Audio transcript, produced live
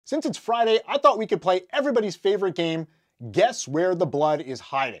Since it's Friday, I thought we could play everybody's favorite game, Guess Where the Blood is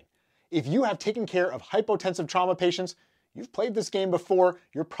Hiding. If you have taken care of hypotensive trauma patients, you've played this game before,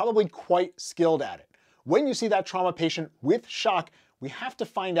 you're probably quite skilled at it. When you see that trauma patient with shock, we have to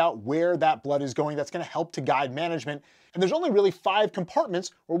find out where that blood is going. That's going to help to guide management. And there's only really 5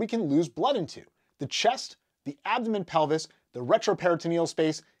 compartments where we can lose blood into: the chest, the abdomen, pelvis, the retroperitoneal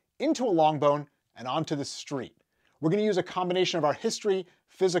space, into a long bone, and onto the street. We're going to use a combination of our history,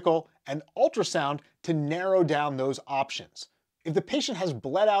 physical, and ultrasound to narrow down those options. If the patient has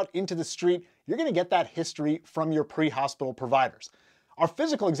bled out into the street, you're going to get that history from your pre-hospital providers. Our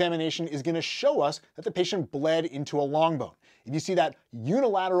physical examination is going to show us that the patient bled into a long bone. If you see that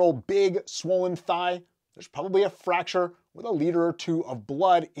unilateral big swollen thigh, there's probably a fracture with a liter or 2 of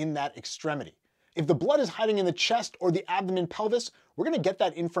blood in that extremity. If the blood is hiding in the chest or the abdomen pelvis, we're going to get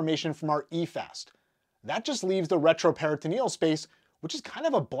that information from our eFAST. That just leaves the retroperitoneal space, which is kind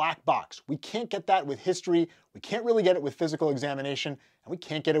of a black box. We can't get that with history, we can't really get it with physical examination, and we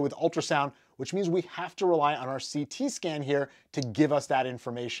can't get it with ultrasound, which means we have to rely on our CT scan here to give us that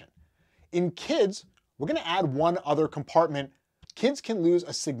information. In kids, we're going to add one other compartment. Kids can lose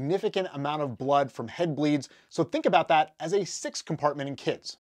a significant amount of blood from head bleeds, so think about that as a 6th compartment in kids.